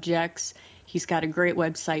subjects. He's got a great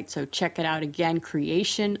website, so check it out again,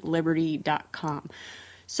 creationliberty.com.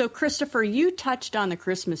 So, Christopher, you touched on the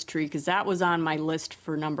Christmas tree because that was on my list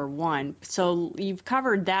for number one. So you've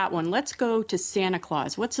covered that one. Let's go to Santa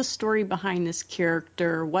Claus. What's the story behind this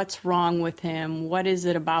character? What's wrong with him? What is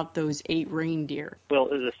it about those 8 reindeer? Well,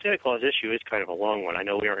 the Santa Claus issue is kind of a long one. I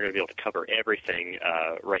know we aren't going to be able to cover everything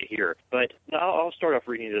right here, but I'll start off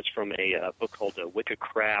reading this from a book called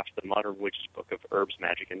Witchcraft, the Modern Witch's Book of Herbs,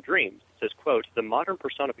 Magic, and Dreams. It says, quote, "The modern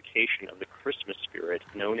personification of the Christmas spirit,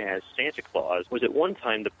 known as Santa Claus, was at one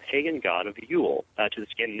time the pagan god of Yule. To the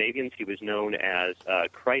Scandinavians, he was known as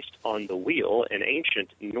Christ on the Wheel, an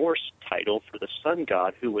ancient Norse title for the sun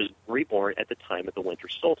god who was reborn at the time of the winter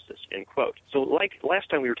solstice," end quote. So like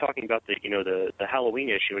last time we were talking about the Halloween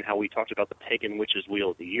issue and how we talked about the pagan witch's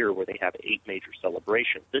wheel of the year where they have 8 major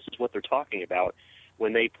celebrations. This is what they're talking about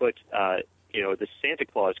when they put the Santa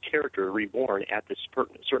Claus character reborn at this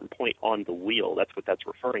certain point on the wheel. That's what that's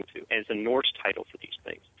referring to. And it's a Norse title for these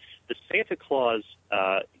things. The Santa Claus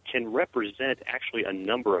can represent actually a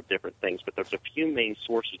number of different things, but there's a few main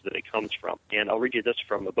sources that it comes from. And I'll read you this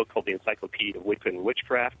from a book called The Encyclopedia of Wicca and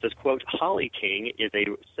Witchcraft. It says, quote, "Holly King is a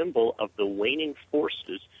symbol of the waning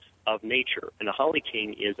forces of nature." And the Holly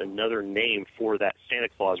King is another name for that Santa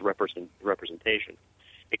Claus representation.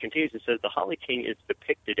 It continues and says, "The Holly King is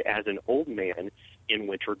depicted as an old man in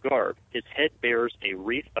winter garb. His head bears a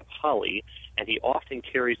wreath of holly, and he often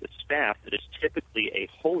carries a staff that is typically a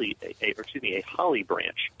holly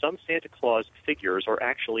branch. Some Santa Claus figures are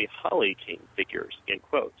actually Holly King figures," end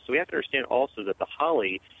quote. So we have to understand also that the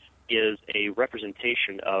holly is a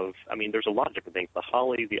representation of, there's a lot of different things. The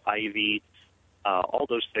holly, the ivy, all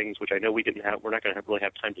those things, which I know we're not going to really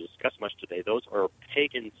have time to discuss much today. Those are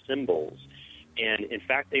pagan symbols. And in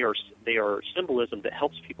fact, they are symbolism that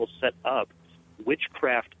helps people set up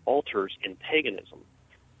witchcraft altars in paganism.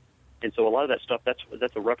 And so a lot of that stuff,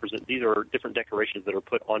 these are different decorations that are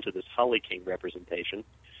put onto this Holly King representation.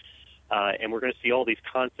 And we're going to see all these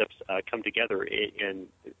concepts come together in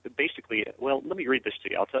basically, well, let me read this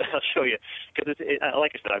to you. I'll show you. Because,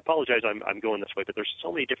 like I said, I apologize I'm going this way, but there's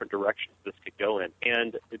so many different directions this could go in.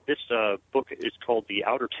 And this book is called The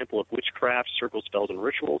Outer Temple of Witchcraft, Circles, Spells, and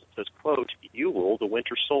Rituals. It says, quote, "Yule, the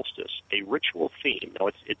winter solstice, a ritual theme." Now,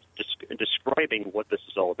 it's describing what this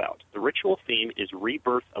is all about. The ritual theme is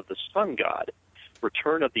rebirth of the sun god,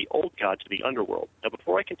 return of the old god to the underworld. Now,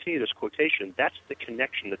 before I continue this quotation, that's the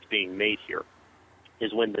connection that's being made here,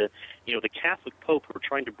 is when the Catholic Pope were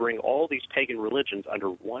trying to bring all these pagan religions under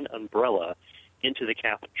one umbrella into the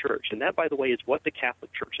Catholic Church. And that, by the way, is what the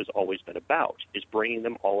Catholic Church has always been about, is bringing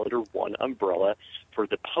them all under one umbrella for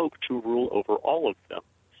the Pope to rule over all of them.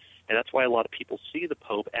 And that's why a lot of people see the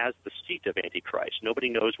Pope as the seat of Antichrist. Nobody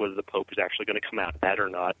knows whether the Pope is actually going to come out of that or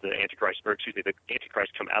not, the Antichrist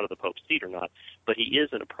come out of the Pope's seat or not, but he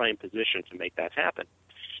is in a prime position to make that happen.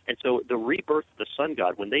 And so the rebirth of the sun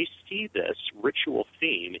god, when they see this ritual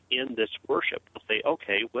theme in this worship, they'll say,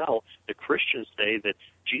 okay, well, the Christians say that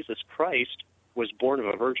Jesus Christ was born of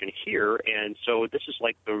a virgin here, and so this is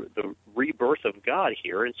like the rebirth of God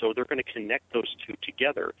here, and so they're going to connect those two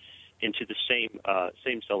together into the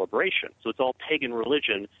same celebration. So it's all pagan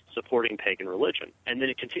religion supporting pagan religion. And then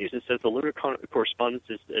it continues and says the lunar correspondence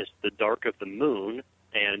is the dark of the moon.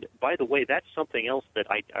 And by the way, that's something else that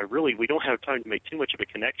we don't have time to make too much of a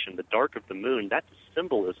connection. The dark of the moon, that's a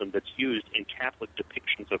symbolism that's used in Catholic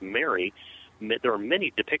depictions of Mary. There are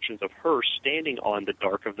many depictions of her standing on the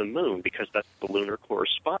dark of the moon because that's the lunar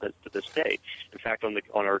correspondence to this day. In fact, on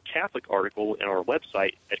our Catholic article in our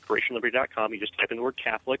website at creationliberty.com, you just type in the word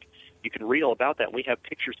Catholic. You can read all about that. We have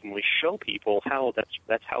pictures and we show people how that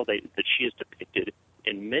she is depicted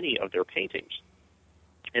in many of their paintings.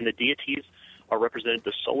 And the deities are represented: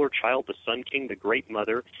 the solar child, the sun king, the great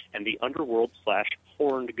mother, and the underworld /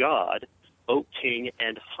 horned god, oak king,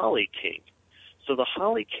 and holly king. So the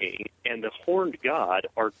holly king and the horned god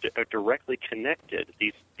are directly connected,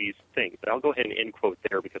 these things. But I'll go ahead and end quote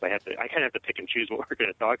there because I kind of have to pick and choose what we're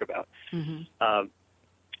going to talk about. Mm-hmm.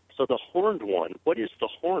 So the horned one, what is the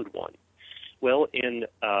horned one? Well,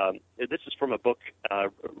 this is from a book,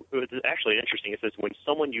 it's actually interesting. It says, When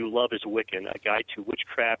Someone You Love Is Wiccan, A Guide to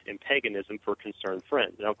Witchcraft and Paganism for Concerned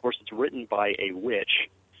Friends. Now, of course, it's written by a witch,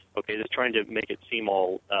 okay, that's trying to make it seem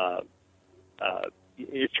all,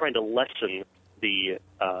 it's trying to lessen the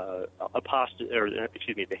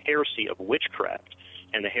the heresy of witchcraft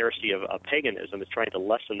and the heresy of paganism. Is trying to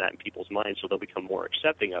lessen that in people's minds so they'll become more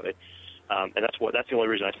accepting of it. And that's the only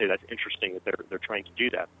reason I say that's interesting, that they're trying to do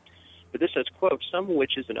that. But this says, quote, some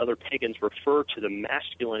witches and other pagans refer to the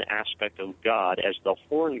masculine aspect of God as the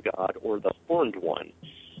horned god or the horned one.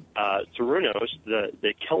 Cernunnos,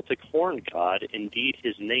 the Celtic horned god, indeed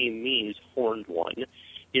his name means horned one,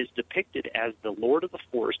 is depicted as the lord of the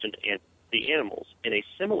forest and the animals. In a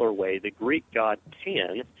similar way, the Greek god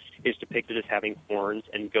Pan is depicted as having horns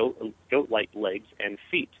and goat-like legs and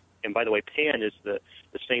feet. And by the way, Pan is the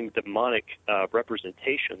same demonic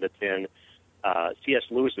representation that's in C.S.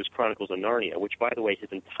 Lewis's Chronicles of Narnia, which, by the way,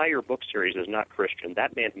 his entire book series is not Christian.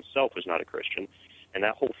 That man himself was not a Christian, and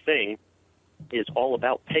that whole thing is all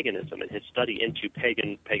about paganism and his study into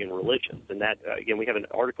pagan religions. And that, again, we have an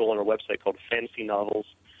article on our website called Fantasy Novels,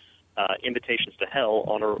 Invitations to Hell.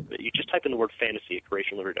 You just type in the word fantasy at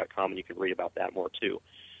creationliberty.com, and you can read about that more, too.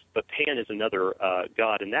 But Pan is another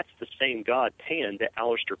god, and that's the same god, Pan, that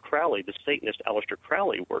Aleister Crowley, the Satanist Aleister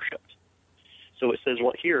Crowley, worshipped. So it says,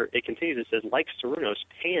 well, here it continues. It says, like Cernunnos,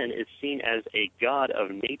 Pan is seen as a god of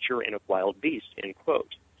nature and of wild beasts, end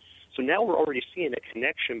quote. So now we're already seeing a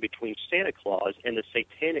connection between Santa Claus and the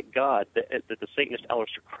satanic god that the Satanist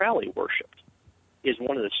Aleister Crowley worshipped is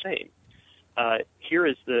one and the same. Here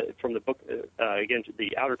is from the book, again,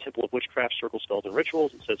 The Outer Temple of Witchcraft, Circle, Spells, and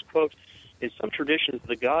Rituals. It says, quote, in some traditions,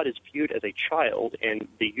 the god is viewed as a child, and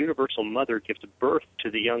the universal mother gives birth to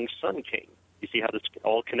the young sun king. You see how this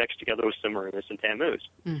all connects together with Semiramis and Tammuz.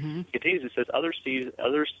 Mm-hmm. It continues, it says, others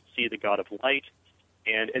see the god of light,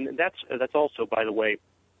 and that's also, by the way,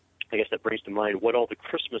 I guess that brings to mind what all the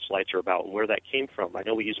Christmas lights are about and where that came from. I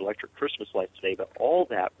know we use electric Christmas lights today, but all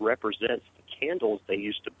that represents the candles they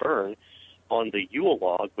used to burn on the Yule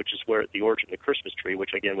log, which is where the origin of the Christmas tree,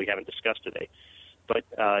 which, again, we haven't discussed today. But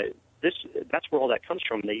that's where all that comes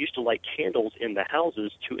from. They used to light candles in the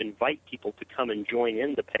houses to invite people to come and join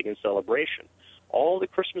in the pagan celebration. All the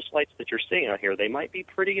Christmas lights that you're seeing out here, they might be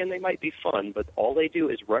pretty and they might be fun, but all they do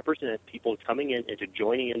is represent people coming in and to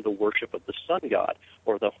joining in the worship of the sun god,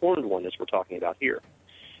 or the horned one, as we're talking about here.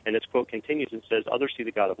 And this quote continues and says, others see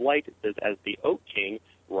the god of light. It says, as the oak king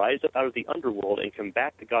rise up out of the underworld and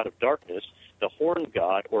combat the god of darkness, the horned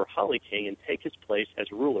god, or holly king, and take his place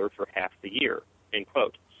as ruler for half the year, end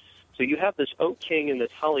quote. So you have this oak king and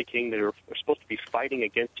this holly king that are supposed to be fighting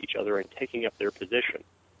against each other and taking up their position.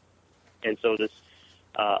 And so this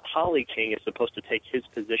holly king is supposed to take his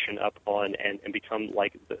position up on and become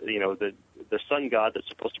like the sun god that's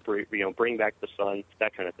supposed to bring back the sun,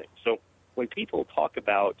 that kind of thing. So when people talk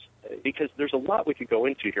about, because there's a lot we could go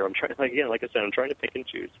into here, I'm trying to pick and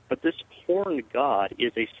choose. But this horned god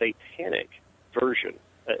is a satanic version.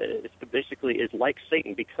 It basically is like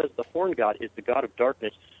Satan, because the horned god is the god of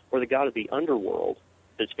darkness or the god of the underworld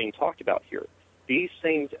that's being talked about here. These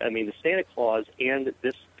things, the Santa Claus and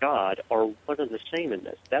this god are one and the same in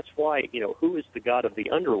this. That's why, who is the god of the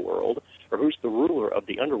underworld, or who's the ruler of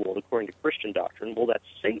the underworld according to Christian doctrine? Well, that's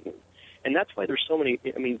Satan. And that's why there's so many,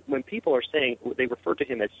 when people are saying, they refer to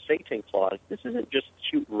him as Satan Claus, this isn't just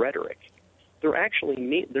cute rhetoric. They're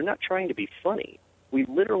not trying to be funny. We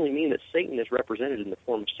literally mean that Satan is represented in the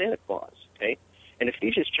form of Santa Claus, okay? In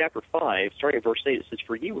Ephesians chapter 5, starting at verse 8, it says,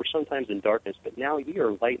 for you were sometimes in darkness, but now ye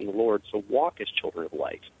are light in the Lord, so walk as children of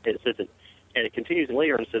light. And it says in And it continues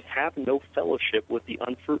later and says, have no fellowship with the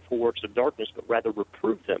unfruitful works of darkness, but rather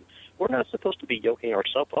reprove them. We're not supposed to be yoking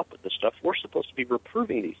ourselves up with this stuff. We're supposed to be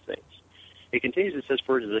reproving these things. It continues, it says,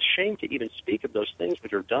 for it is a shame to even speak of those things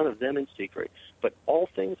which are done of them in secret. But all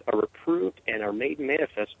things are reproved and are made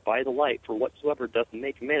manifest by the light, for whatsoever doth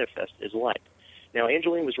make manifest is light. Now,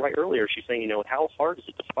 Angeline was right earlier. She's saying, how hard is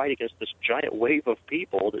it to fight against this giant wave of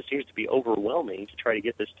people that seems to be overwhelming to try to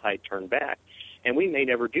get this tide turned back? And we may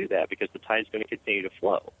never do that because the tide is going to continue to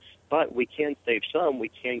flow. But we can save some. We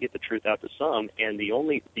can get the truth out to some. And the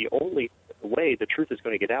only way the truth is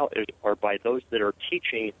going to get out are by those that are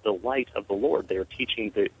teaching the light of the Lord. They are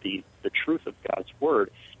teaching the truth of God's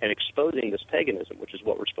word and exposing this paganism, which is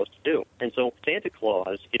what we're supposed to do. And so Santa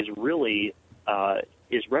Claus is really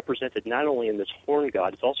is represented not only in this horn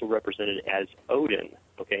god, it's also represented as Odin.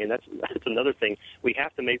 Okay, and that's another thing. We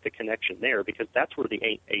have to make the connection there because that's where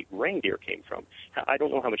the eight reindeer came from. I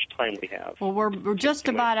don't know how much time we have. Well, we're just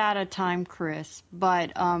about out of time, Chris.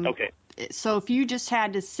 But okay. So if you just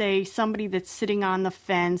had to say somebody that's sitting on the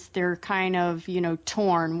fence, they're kind of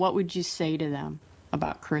torn, what would you say to them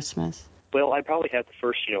about Christmas? Well, I'd probably have to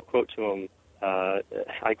first quote to them.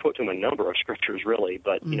 I quote to him a number of scriptures, really,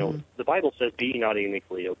 but the Bible says, "Be ye not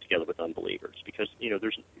unequally yoked together with unbelievers," because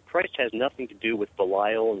Christ has nothing to do with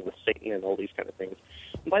Belial and with Satan and all these kind of things.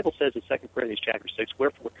 The Bible says in 2 Corinthians chapter 6,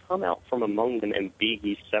 "Wherefore come out from among them and be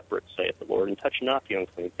ye separate, saith the Lord, and touch not the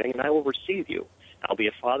unclean thing, and I will receive you. I'll be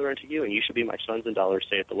a father unto you, and you shall be my sons and daughters,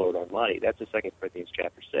 saith the Lord Almighty." That's in 2 Corinthians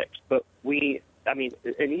chapter 6. But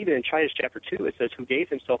and even in Titus chapter 2, it says, "Who gave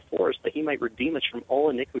himself for us, that he might redeem us from all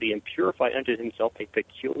iniquity and purify unto himself a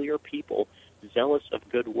peculiar people, zealous of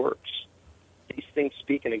good works. These things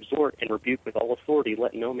speak and exhort and rebuke with all authority.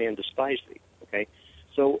 Let no man despise thee." Okay?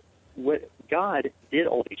 So when God did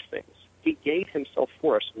all these things, he gave himself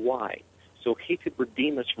for us. Why? So he could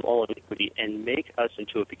redeem us from all iniquity and make us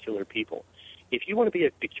into a peculiar people. If you want to be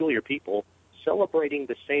a peculiar people, celebrating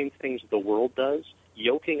the same things the world does,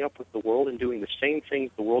 yoking up with the world and doing the same things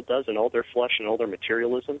the world does in all their flesh and all their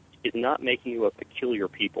materialism is not making you a peculiar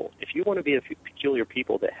people. If you want to be a peculiar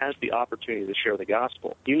people that has the opportunity to share the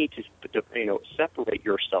gospel, you need to separate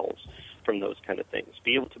yourselves from those kind of things.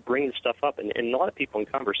 Be able to bring the stuff up. And a lot of people in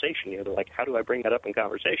conversation, they're like, how do I bring that up in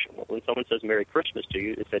conversation? Well, when someone says Merry Christmas to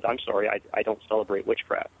you, they said, I'm sorry, I don't celebrate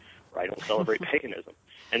witchcraft, or I don't celebrate paganism.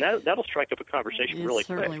 And that'll strike up a conversation really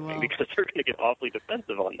quick because they're going to get awfully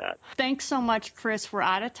defensive on that. Thanks so much, Chris. We're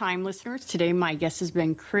out of time, listeners. Today, my guest has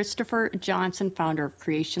been Christopher Johnson, founder of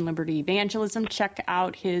Creation Liberty Evangelism. Check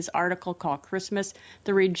out his article called Christmas,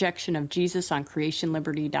 The Rejection of Jesus on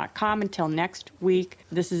creationliberty.com. Until next week,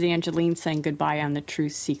 this is Angeline saying goodbye on the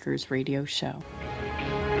Truth Seekers Radio Show.